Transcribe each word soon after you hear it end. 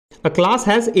A class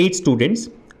has 8 students.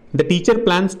 The teacher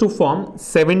plans to form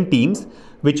 7 teams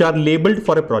which are labeled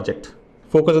for a project.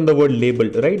 Focus on the word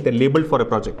labeled, right? They're labeled for a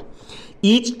project.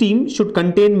 Each team should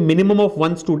contain minimum of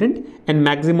 1 student and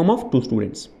maximum of 2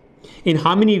 students. In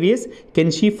how many ways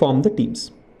can she form the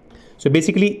teams? So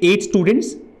basically 8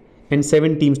 students and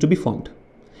 7 teams to be formed.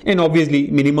 And obviously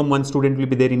minimum 1 student will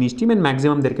be there in each team and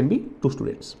maximum there can be 2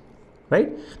 students,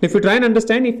 right? If you try and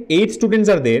understand, if 8 students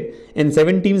are there and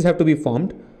 7 teams have to be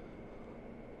formed,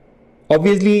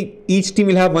 obviously each team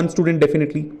will have 1 student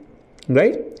definitely,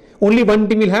 right? Only 1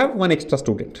 team will have 1 extra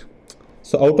student.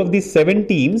 So out of these 7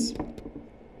 teams,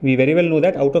 we very well know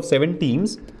that out of 7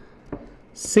 teams,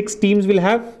 6 teams will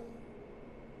have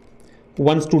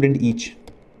 1 student each.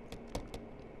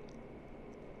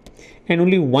 And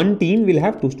only 1 team will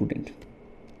have 2 students.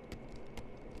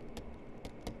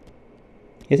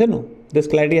 Yes or no? This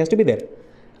clarity has to be there.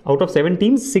 Out of 7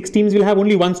 teams, 6 teams will have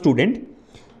only 1 student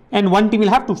and 1 team will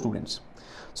have 2 students.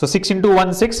 So 6 into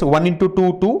 1, 6, 1 into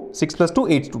 2, 2, 6 plus 2,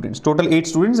 8 students. Total 8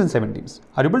 students and 7 teams.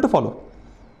 Are you able to follow?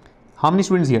 How many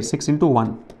students here? 6 into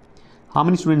 1. How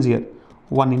many students here?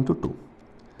 1 into 2.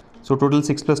 So total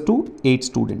 6 plus 2, 8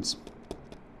 students.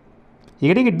 You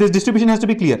getting it? This distribution has to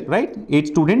be clear, right? 8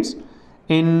 students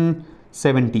in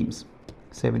 7 teams.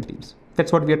 7 teams.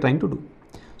 That's what we are trying to do.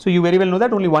 So you very well know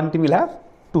that only 1 team will have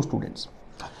 2 students.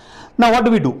 Now what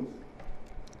do we do?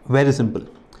 Very simple.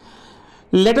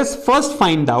 Let us first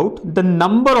find out the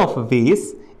number of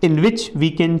ways in which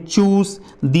we can choose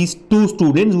these 2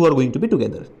 students who are going to be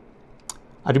together.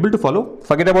 Are you able to follow?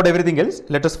 Forget about everything else.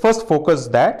 Let us first focus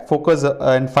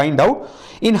and find out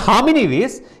in how many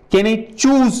ways can I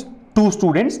choose 2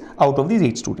 students out of these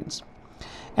 8 students.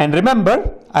 And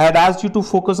remember, I had asked you to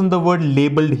focus on the word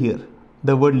labeled here.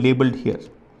 The word labeled here.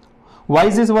 Why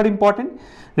is this word important?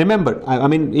 Remember, I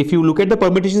mean, if you look at the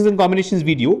permutations and combinations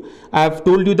video, I have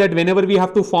told you that whenever we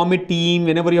have to form a team,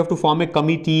 whenever you have to form a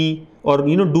committee or,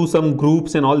 do some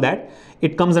groups and all that,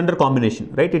 it comes under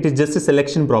combination, right? It is just a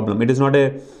selection problem. It is not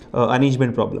a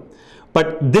arrangement problem.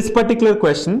 But this particular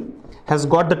question has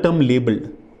got the term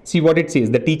labeled. See what it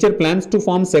says. The teacher plans to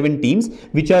form 7 teams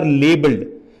which are labeled,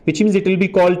 which means it will be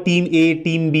called team A,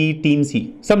 team B, team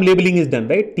C. Some labeling is done,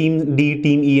 right? Team D,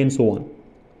 team E and so on.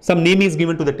 Some name is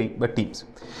given to the teams.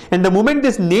 And the moment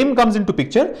this name comes into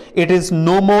picture, it is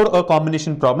no more a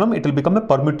combination problem. It will become a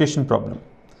permutation problem.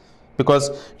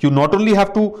 Because you not only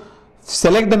have to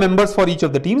select the members for each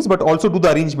of the teams, but also do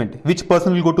the arrangement. Which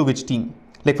person will go to which team.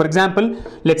 Like for example,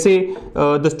 let's say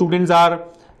the students are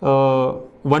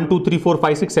 1, 2, 3, 4,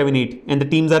 5, 6, 7, 8. And the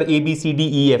teams are A, B, C, D,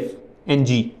 E, F and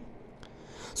G.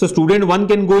 So student 1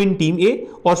 can go in team A,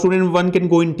 or student 1 can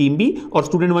go in team B, or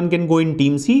student 1 can go in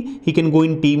team C, he can go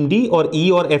in team D or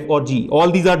E or F or G. All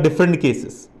these are different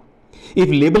cases. If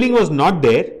labeling was not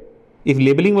there,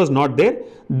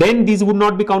 then these would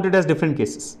not be counted as different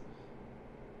cases.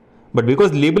 But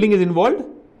because labeling is involved,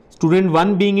 student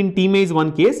 1 being in team A is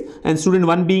one case, and student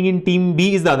 1 being in team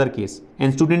B is the other case,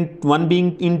 and student 1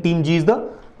 being in team G is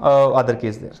the other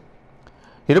case there.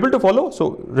 You're able to follow?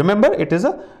 So remember, it is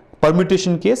a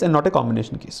permutation case and not a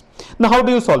combination case. Now how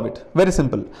do you solve it? Very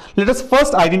simple. Let us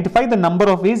first identify the number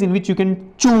of ways in which you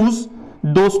can choose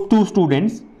those 2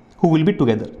 students who will be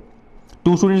together.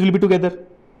 2 students will be together,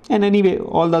 and anyway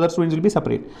all the other students will be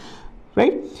separate,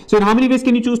 right? So in how many ways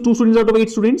can you choose 2 students out of 8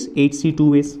 students?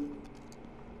 8C2 ways.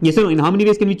 Yes or no? In how many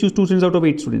ways can we choose 2 students out of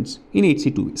 8 students? In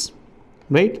 8C2 ways,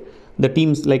 right? The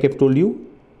teams, like I've told you,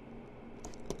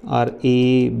 are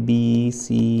A, B,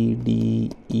 C, D,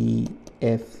 E,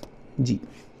 F, G.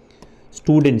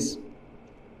 Students.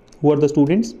 Who are the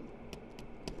students?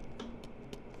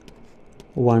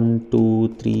 1,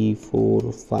 2, 3,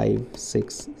 4, 5,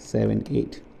 6, 7,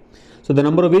 8. So the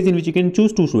number of ways in which you can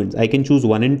choose 2 students. I can choose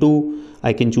 1 and 2.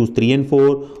 I can choose 3 and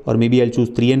 4. Or maybe I'll choose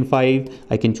 3 and 5.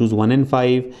 I can choose 1 and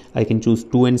 5. I can choose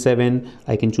 2 and 7.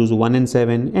 I can choose 1 and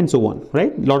 7 and so on,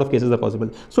 right? A lot of cases are possible.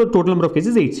 So total number of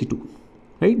cases 8C2,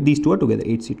 right? These 2 are together,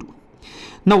 8C2.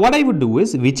 Now what I would do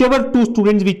is, whichever 2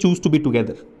 students we choose to be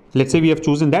together, let's say we have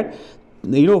chosen that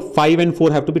 5 and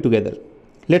 4 have to be together.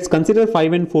 Let's consider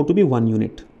 5 and 4 to be 1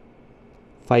 unit.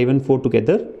 5 and 4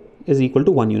 together is equal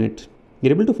to 1 unit.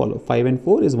 You're able to follow? 5 and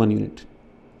 4 is 1 unit.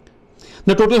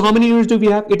 Now total how many units do we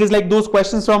have? It is like those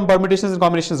questions from permutations and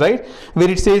combinations, right? Where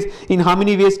it says in how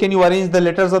many ways can you arrange the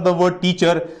letters of the word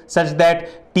teacher such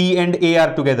that T and A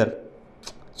are together.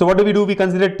 So what do? We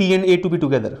consider T and A to be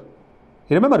together.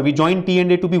 You remember, we join T and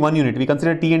A to be 1 unit. We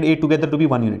consider T and A together to be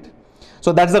 1 unit.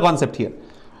 So that's the concept here.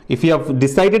 If you have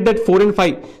decided that 4 and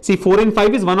 5, see 4 and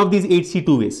 5 is one of these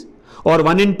 8C2 ways. Or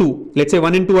 1 and 2, let's say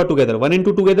 1 and 2 are together. 1 and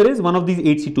 2 together is one of these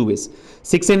 8C2 ways.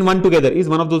 6 and 1 together is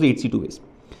one of those 8C2 ways.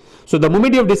 So the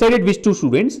moment you have decided which two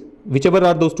students, whichever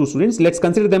are those two students, let's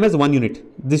consider them as one unit.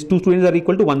 These two students are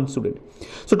equal to one student.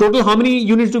 So total how many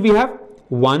units do we have?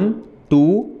 1,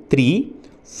 2, 3,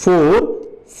 4,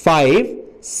 5,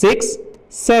 6,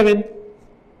 7.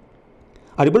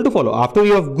 Are you able to follow? After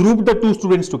you have grouped the two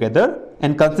students together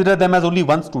and consider them as only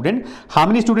one student, how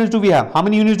many students do we have? How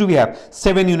many units do we have?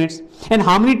 7 units. And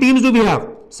how many teams do we have?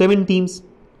 7 teams.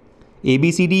 A,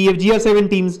 B, C, D, E, F, G are 7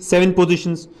 teams, 7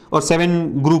 positions or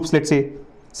 7 groups, let's say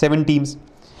 7 teams.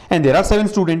 And there are 7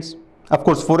 students. Of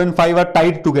course, 4 and 5 are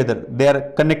tied together. They are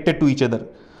connected to each other.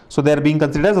 So they are being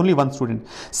considered as only one student.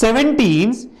 7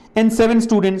 teams and 7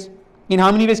 students. In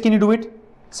how many ways can you do it?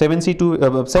 7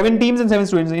 teams and 7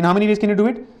 students. In how many ways can you do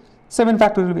it? 7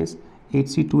 factorial ways.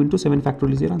 8C2 into 7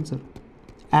 factorial is your answer.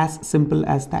 As simple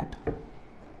as that.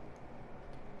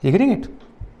 You're getting it?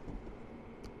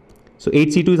 So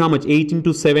 8C2 is how much? 8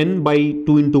 into 7 by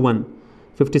 2 into 1.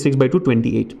 56 by 2,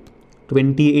 28.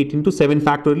 28 into 7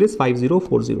 factorial is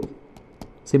 5040.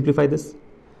 Simplify this.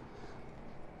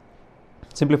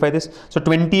 Simplify this. So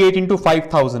 28 into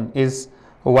 5000 is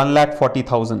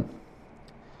 1,40,000.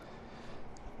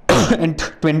 And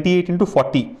 28 into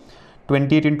 40.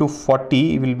 28 into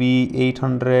 40 will be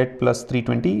 800 plus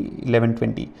 320,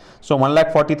 1120. So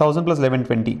 1,40,000 plus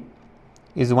 1120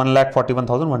 is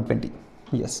 1,41,120.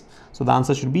 Yes. So the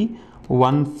answer should be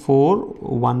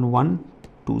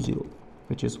 141120,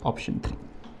 which is option 3.